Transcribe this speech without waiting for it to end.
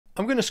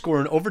I'm going to score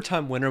an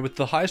overtime winner with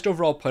the highest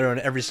overall player on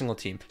every single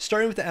team.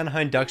 Starting with the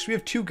Anaheim Ducks, we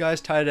have two guys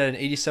tied at an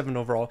 87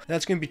 overall, and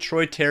that's going to be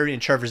Troy Terry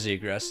and Trevor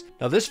Zegras.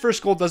 Now this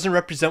first goal doesn't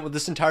represent what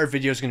this entire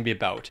video is going to be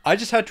about. I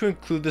just had to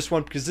include this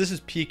one because this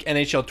is peak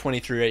NHL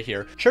 23 right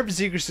here. Trevor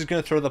Zegras is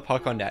going to throw the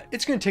puck on net.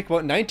 It's going to take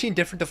about 19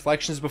 different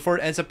deflections before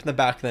it ends up in the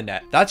back of the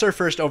net. That's our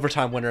first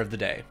overtime winner of the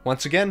day.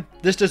 Once again,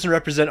 this doesn't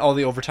represent all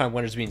the overtime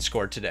winners being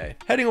scored today.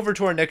 Heading over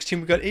to our next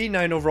team, we got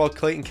 89 overall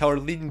Clayton Keller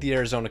leading the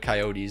Arizona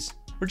Coyotes.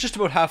 We're just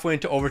about halfway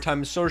into overtime,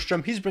 and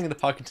Soderstrom, he's bringing the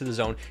puck into the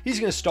zone. He's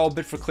going to stall a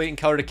bit for Clayton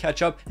Keller to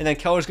catch up, and then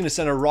Keller's going to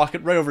send a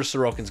rocket right over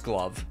Sorokin's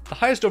glove. The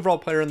highest overall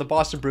player in the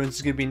Boston Bruins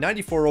is going to be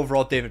 94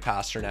 overall David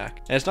Pastrnak.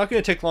 And it's not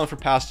going to take long for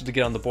Pastner to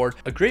get on the board.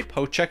 A great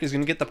poke check is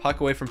going to get the puck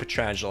away from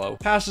Pietrangelo.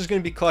 Paster's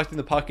going to be collecting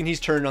the puck, and he's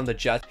turning on the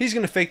Jets. He's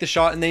going to fake the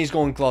shot, and then he's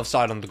going glove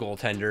side on the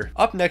goaltender.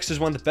 Up next is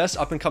one of the best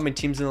up-and-coming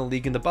teams in the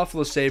league in the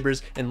Buffalo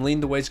Sabres, and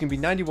leading the way is going to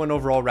be 91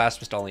 overall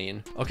Rasmus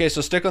Dahlin. Okay,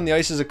 so stick on the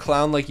ice as a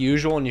clown like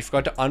usual, and you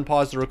forgot to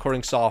unpause the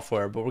recording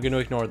software, but we're going to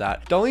ignore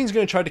that. Dahlin's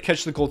going to try to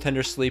catch the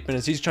goaltender sleeping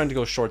as he's trying to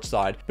go short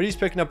side, but he's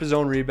picking up his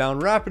own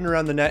rebound, wrapping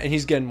around the net, and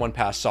he's getting one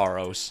past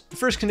Saros. The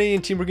first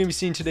Canadian team we're going to be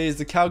seeing today is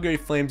the Calgary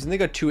Flames, and they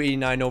got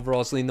 289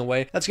 overalls leading the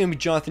way. That's going to be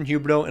Jonathan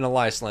Huberdeau and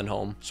Elias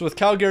Lindholm. So with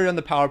Calgary on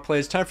the power play,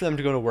 it's time for them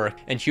to go to work.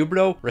 And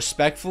Huberdeau,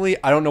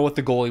 respectfully, I don't know what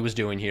the goalie was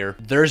doing here.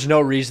 There's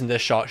no reason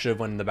this shot should have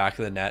went in the back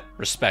of the net,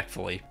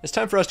 respectfully. It's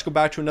time for us to go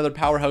back to another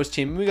powerhouse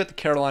team, and we got the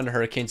Carolina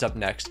Hurricanes up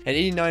next. At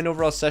 89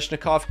 overall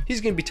Svechnikov,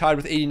 he's going to be tied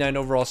with 89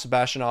 overall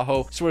Sebastian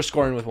Aho, so we're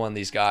scoring with one of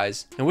these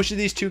guys. And which of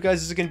these two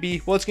guys is it going to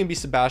be? Well, it's going to be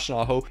Sebastian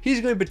Aho. He's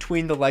going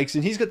between the legs,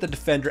 and he's got the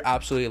defender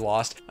absolutely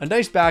lost. A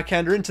nice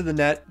backhander into the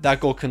net.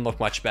 That goal can look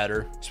much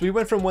better. So we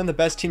went from one of the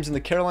best teams in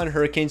the Carolina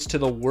Hurricanes to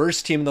the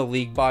worst team in the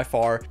league by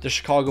far, the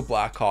Chicago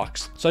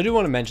Blackhawks. So I do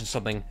want to mention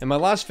something. In my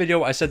last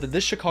video, I said that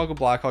this Chicago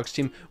Blackhawks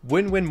team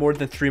wouldn't win more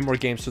than 3 more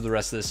games through the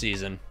rest of the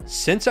season.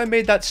 Since I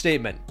made that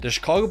statement, the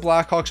Chicago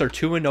Blackhawks are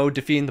 2-0,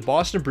 defeating the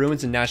Boston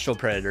Bruins and Nashville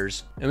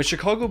Predators. And with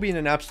Chicago being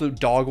an absolute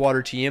dog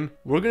water team,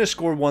 we're going to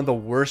score one of the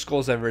worst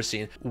goals I've ever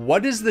seen.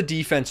 What is the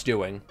defense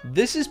doing?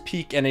 This is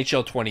peak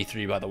NHL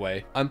 23, by the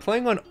way. I'm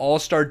playing on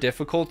all-star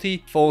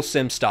difficulty, full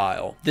sim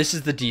style. This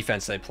is the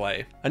defense they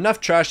play.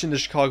 Enough trashing the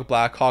Chicago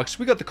Blackhawks.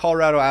 We got the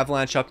Colorado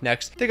Avalanche up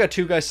next. They got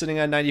 2 guys sitting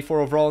at 94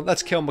 overall.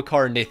 That's Cale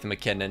Makar and Nathan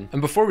MacKinnon.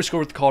 And before we score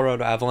with the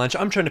Colorado Avalanche,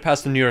 I'm trying to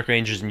pass the New York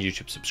Rangers in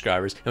YouTube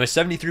subscribers. And with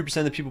 73%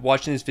 of the people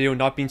watching this video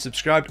not being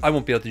subscribed, I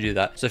won't be able to do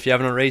that. So if you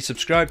haven't already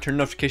subscribed, turn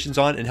notifications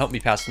on and help me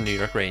pass the New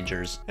York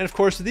Rangers. And of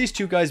course, with these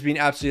 2 guys being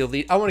absolutely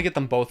elite, I want to get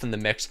them both in the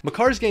mix.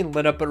 Makar's getting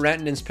lit up, but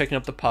Rantanen's picking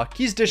up the puck.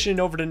 He's dishing it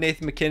over to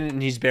Nathan MacKinnon,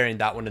 and he's burying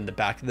that one in the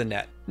back of the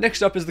net.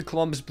 Next up is the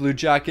Columbus Blue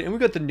Jacket, and we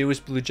got the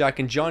newest Blue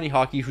Jacket, Johnny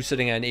Hockey, who's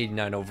sitting at an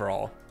 89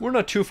 overall. We're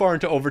not too far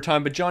into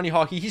overtime, but Johnny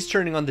Hockey, he's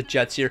turning on the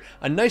Jets here.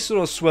 A nice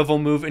little swivel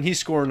move, and he's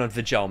scoring on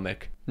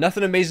Vigelmic.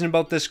 Nothing amazing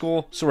about this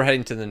goal, so we're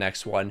heading to the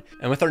next one.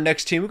 And with our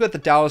next team, we got the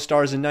Dallas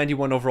Stars and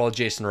 91 overall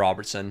Jason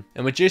Robertson.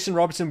 And with Jason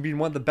Robertson being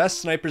one of the best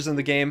snipers in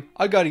the game,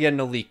 I gotta get an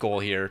elite goal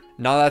here.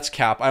 Now that's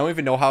cap. I don't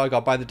even know how I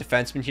got by the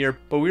defenseman here,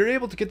 but we were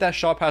able to get that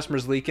shot past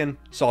Merzlikin,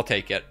 so I'll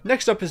take it.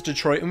 Next up is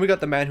Detroit, and we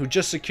got the man who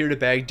just secured a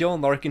bag,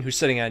 Dylan Larkin, who's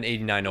sitting at an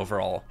 89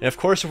 overall. And of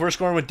course, if we're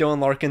scoring with Dylan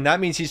Larkin, that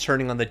means he's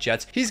turning on the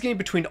Jets. He's getting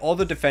between all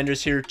the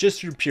defenders here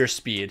just through pure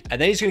speed. And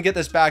then he's gonna get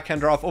this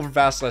backhander off over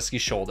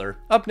Vasilevsky's shoulder.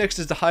 Up next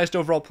is the highest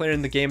overall player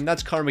in the game, and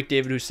that's Connor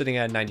McDavid, who's sitting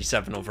at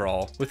 97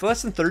 overall. With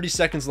less than 30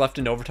 seconds left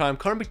in overtime,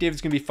 Connor McDavid's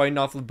going to be fighting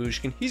off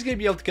Lyubushkin. He's going to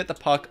be able to get the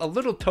puck, a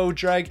little toe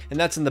drag, and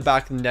that's in the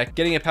back of the net,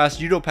 getting it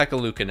past Judo-Pekka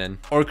Luukkonen,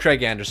 or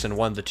Craig Anderson,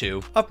 one of the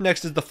two. Up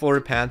next is the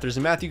Florida Panthers,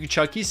 and Matthew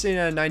Tkachuk, he's sitting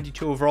at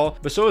 92 overall,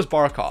 but so is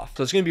Barkov,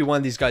 so it's going to be one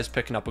of these guys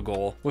picking up a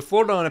goal. With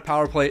Florida on a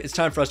power play, it's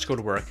time for us to go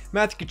to work.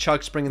 Matthew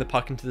Tkachuk's bringing the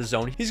puck into the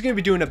zone. He's going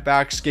to be doing a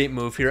back skate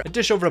move here, a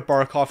dish over to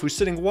Barkov, who's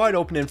sitting wide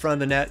open in front of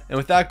the net, and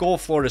with that goal,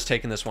 Florida's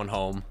taking this one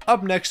home.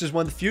 Up next is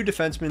one of the few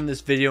defensemen in this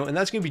video, and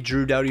that's going to be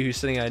Drew Doughty, who's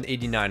sitting at an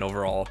 89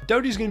 overall.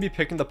 Doughty's going to be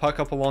picking the puck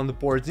up along the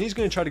boards, and he's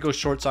going to try to go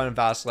short side on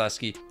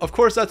Vasilevsky. Of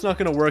course, that's not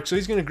going to work, so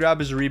he's going to grab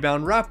his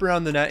rebound, wrap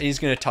around the net, and he's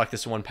going to tuck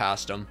this one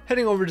past him.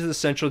 Heading over to the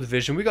Central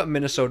Division, we got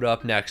Minnesota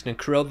up next, and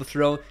Kirill the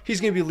Thrill,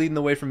 he's going to be leading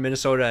the way from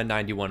Minnesota at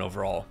 91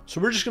 overall.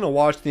 So we're just going to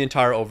watch the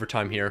entire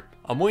overtime here.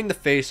 I'm winning the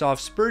face-off.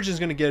 Spurgeon's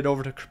going to get it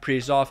over to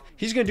Kaprizov.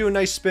 He's going to do a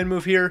nice spin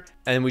move here,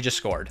 and we just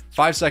scored.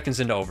 5 seconds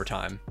into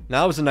overtime.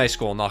 Now that was a nice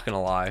goal, not going to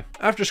lie.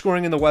 After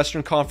scoring in the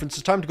Western Conference,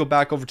 it's time to go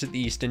back over to the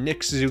East, and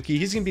Nick Suzuki,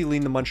 he's going to be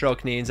leading the Montreal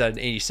Canadiens at an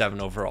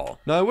 87 overall.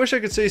 Now, I wish I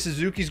could say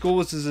Suzuki's goal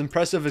was as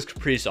impressive as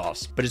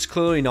Kaprizov's, but it's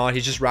clearly not.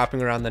 He's just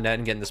wrapping around the net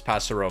and getting this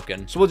past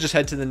Sorokin. So we'll just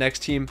head to the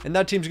next team, and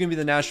that team's going to be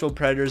the Nashville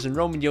Predators, and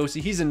Roman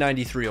Josi, he's a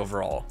 93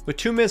 overall. With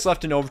 2 minutes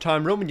left in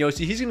overtime, Roman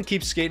Josi, he's going to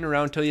keep skating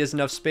around until he has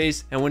enough space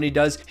face, and when he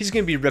does, he's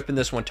going to be ripping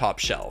this one top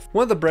shelf.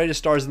 One of the brightest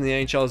stars in the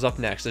NHL is up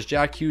next as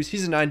Jack Hughes.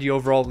 He's a 90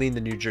 overall leading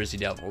the New Jersey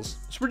Devils.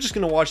 So we're just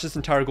going to watch this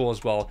entire goal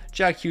as well.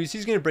 Jack Hughes,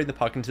 he's going to bring the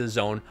puck into the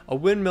zone. A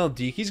windmill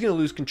deke, he's going to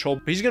lose control,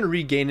 but he's going to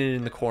regain it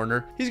in the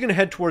corner. He's going to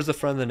head towards the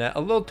front of the net.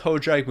 A little toe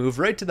drag move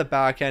right to the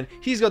backhand.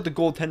 He's got the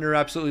goaltender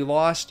absolutely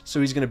lost, so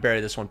he's going to bury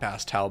this one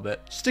past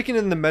Talbot. Sticking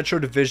in the Metro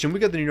Division, we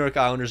got the New York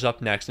Islanders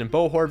up next, and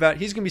Bo Horvat,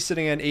 he's going to be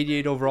sitting at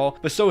 88 overall,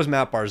 but so is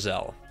Matt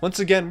Barzal. Once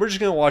again, we're just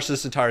going to watch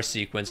this entire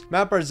sequence.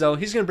 Matt Barzal,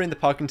 he's going to bring the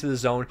puck into the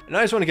zone, and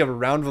I just want to give a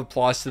round of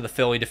applause to the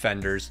Philly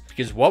defenders,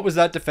 because what was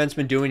that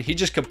defenseman doing? He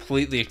just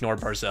completely ignored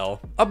Barzal.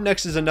 Up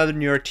next is another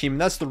New York team,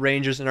 and that's the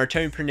Rangers, and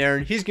Artemi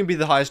Panarin, he's going to be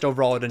the highest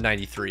overall at a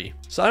 93.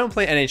 So I don't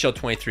play NHL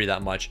 23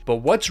 that much, but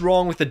what's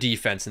wrong with the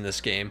defense in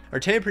this game?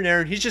 Artemi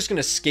Panarin, he's just going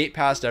to skate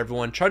past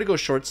everyone, try to go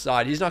short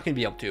side. He's not going to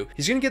be able to.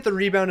 He's going to get the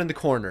rebound in the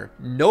corner.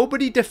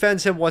 Nobody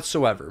defends him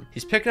whatsoever.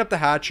 He's picking up the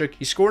hat trick.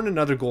 He's scoring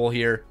another goal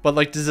here, but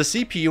like, does the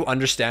CPU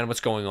understand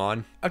what's going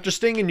on? After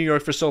staying in New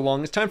York for so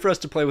long, it's time for us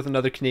to play with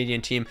another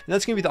Canadian team, and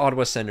that's going to be the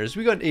Ottawa Senators.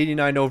 We got an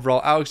 89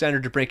 overall Alexander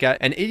DeBrincat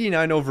and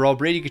 89 overall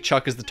Brady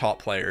Tkachuk as the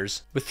top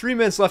players. With 3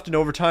 minutes left in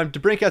overtime,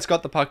 DeBrincat's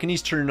got the puck and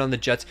he's turning on the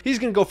Jets. He's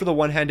going to go for the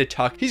one-handed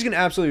tuck. He's going to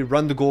absolutely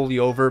run the goalie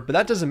over, but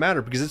that doesn't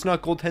matter because it's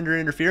not goaltender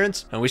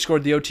interference, and we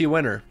scored the OT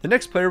winner. The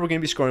next player we're going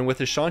to be scoring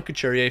with is Sean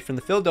Couturier from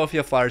the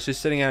Philadelphia Flyers, who's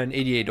sitting at an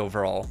 88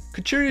 overall.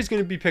 Couturier is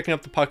going to be picking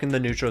up the puck in the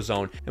neutral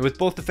zone, and with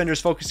both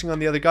defenders focusing on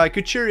the other guy,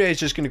 Couturier is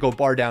just going to go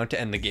bar down to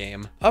end the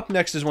game. Up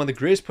next is one of the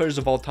greatest players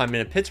of all time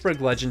and a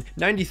Pittsburgh legend,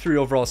 93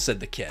 overall Sid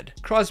the Kid.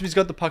 Crosby's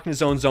got the puck in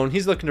his own zone.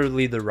 He's looking to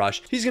lead the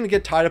rush. He's going to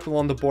get tied up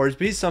along the boards,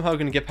 but he's somehow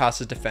going to get past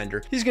his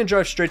defender. He's going to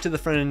drive straight to the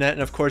front of the net,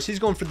 and of course, he's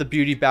going for the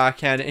beauty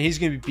backhand, and he's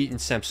going to be beating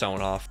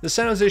Samsonov. The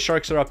San Jose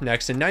Sharks are up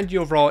next, and 90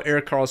 overall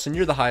Erik Karlsson,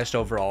 you're the highest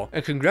overall.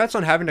 And congrats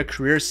on having a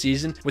career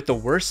season with the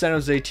worst San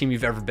Jose team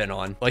you've ever been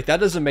on. Like,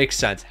 that doesn't make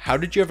sense. How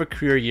did you have a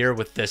career year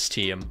with this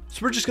team? So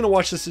we're just going to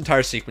watch this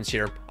entire sequence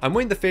here. I'm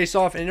winning the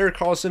face-off, and Erik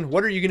Karlsson,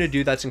 what are you going to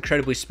do that's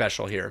incredibly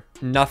special here?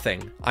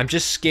 Nothing. I'm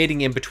just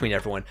skating in between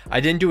everyone. I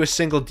didn't do a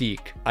single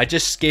deke. I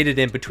just skated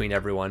in between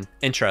everyone.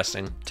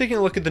 Interesting. Taking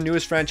a look at the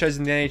newest franchise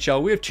in the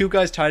NHL, we have 2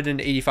 guys tied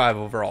in 85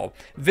 overall.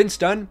 Vince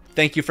Dunn,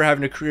 thank you for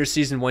having a career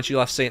season once you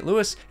left St.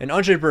 Louis, and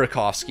Andre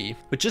Burakovsky.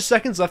 With just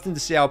seconds left in the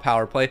Seattle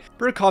power play,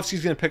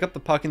 Burakovsky's going to pick up the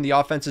puck in the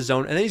offensive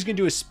zone, and then he's going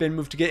to do a spin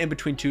move to get in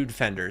between 2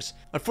 defenders.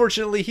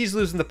 Unfortunately, he's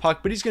losing the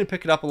puck, but he's going to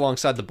pick it up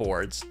alongside the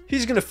boards.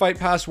 He's going to fight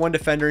past one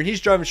defender, and he's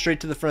driving straight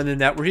to the front of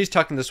the net where he's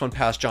tucking this one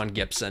past John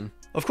Gibson.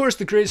 Of course,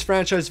 the greatest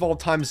franchise of all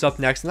time is up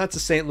next, and that's the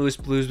St. Louis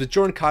Blues with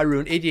Jordan Kyrou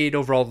and 88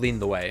 overall leading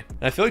the way.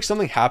 And I feel like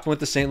something happened with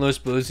the St. Louis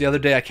Blues the other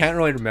day. I can't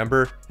really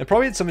remember. It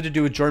probably had something to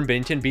do with Jordan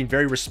Binnington being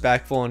very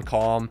respectful and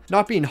calm,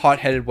 not being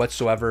hot-headed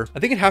whatsoever. I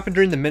think it happened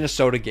during the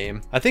Minnesota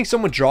game. I think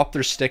someone dropped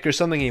their stick or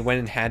something and he went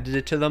and handed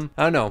it to them.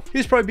 I don't know. He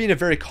was probably being a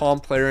very calm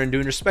player and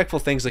doing respectful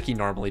things like he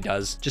normally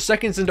does. Just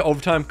seconds into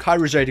overtime,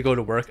 Kyrou's ready to go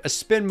to work. A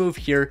spin move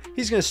here.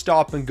 He's going to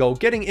stop and go,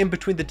 getting in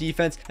between the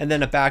defense, and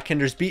then a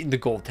backhander's beating the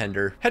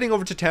goaltender. Heading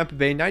over to Tampa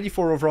Bay,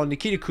 94 overall.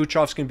 Nikita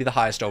Kucherov's going to be the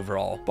highest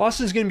overall.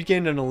 Boston's going to be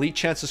getting an elite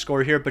chance to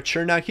score here, but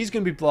Chernak, he's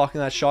going to be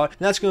blocking that shot, and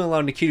that's going to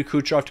allow Nikita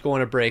Kucherov to go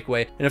on a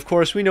breakaway. And of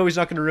course, we know he's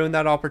not going to ruin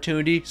that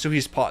opportunity, so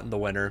he's potting the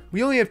winner.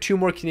 We only have 2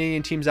 more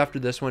Canadian teams after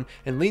this one,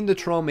 and leading the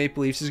Toronto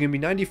Maple Leafs is going to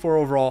be 94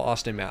 overall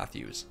Austin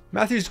Matthews.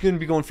 Matthews is going to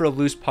be going for a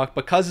loose puck,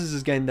 but Cousins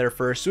is getting there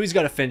first, so he's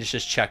got to finish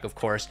his check, of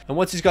course. And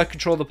once he's got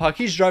control of the puck,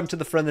 he's driving to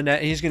the front of the net,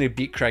 and he's going to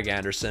beat Craig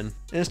Anderson.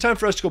 And it's time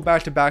for us to go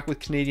back-to-back with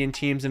Canadian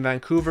teams in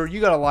Vancouver. You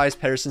got Elias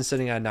Pettersson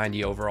sitting at 90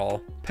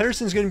 overall.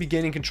 Pettersson's going to be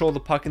gaining control of the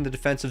puck in the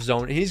defensive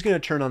zone, and he's going to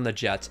turn on the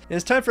Jets. And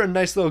it's time for a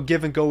nice little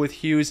give and go with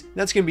Hughes, and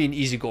that's going to be an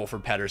easy goal for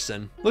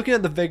Pettersson. Looking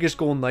at the Vegas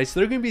Golden Knights,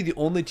 they're going to be the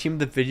only team in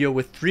the video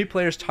with 3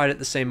 players tied at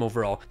the same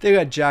overall. They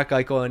got Jack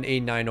Eichel at an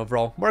 89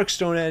 overall, Mark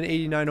Stone at an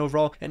 89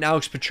 overall, and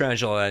Alex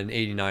Pietrangelo at an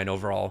 89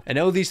 overall. And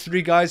out of these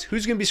 3 guys,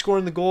 who's going to be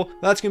scoring the goal?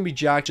 That's going to be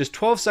Jack. Just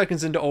 12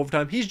 seconds into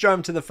overtime, he's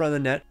driving to the front of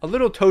the net. A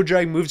little toe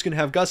drag move's going to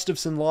have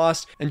Gustafsson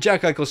lost, and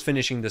Jack Eichel's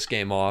finishing this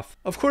game off.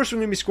 Of course, we're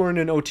going to be scoring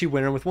an OT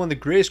winner with one of the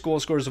greatest goal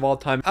scorers of all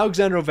time,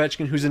 Alexander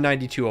Ovechkin, who's a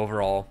 92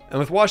 overall. And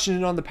with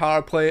Washington on the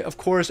power play, of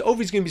course,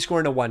 Ovi's going to be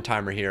scoring a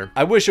one-timer here.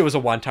 I wish it was a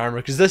one-timer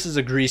because this is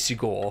a greasy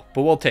goal,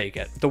 but we'll take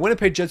it. The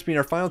Winnipeg Jets being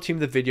our final team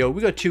of the video,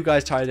 we got 2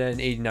 guys tied at an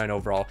 89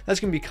 overall. That's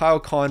going to be Kyle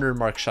Connor and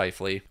Mark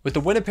Scheifele. With the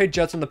Winnipeg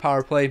Jets on the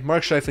power play,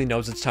 Mark Scheifele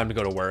knows it's time to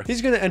go to work.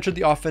 He's going to enter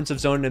the offensive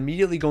zone and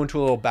immediately go into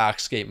a little back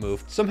skate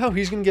move. Somehow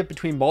he's going to get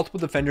between multiple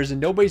defenders and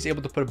nobody's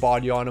able to put a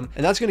body on him,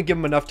 and that's going to give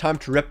him enough time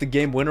to rip the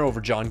game winner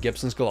over John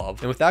Gibson's glove.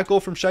 And with that goal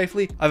from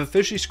Scheifele, I've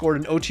officially scored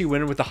an OT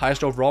winner with the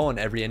highest overall on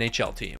every NHL team.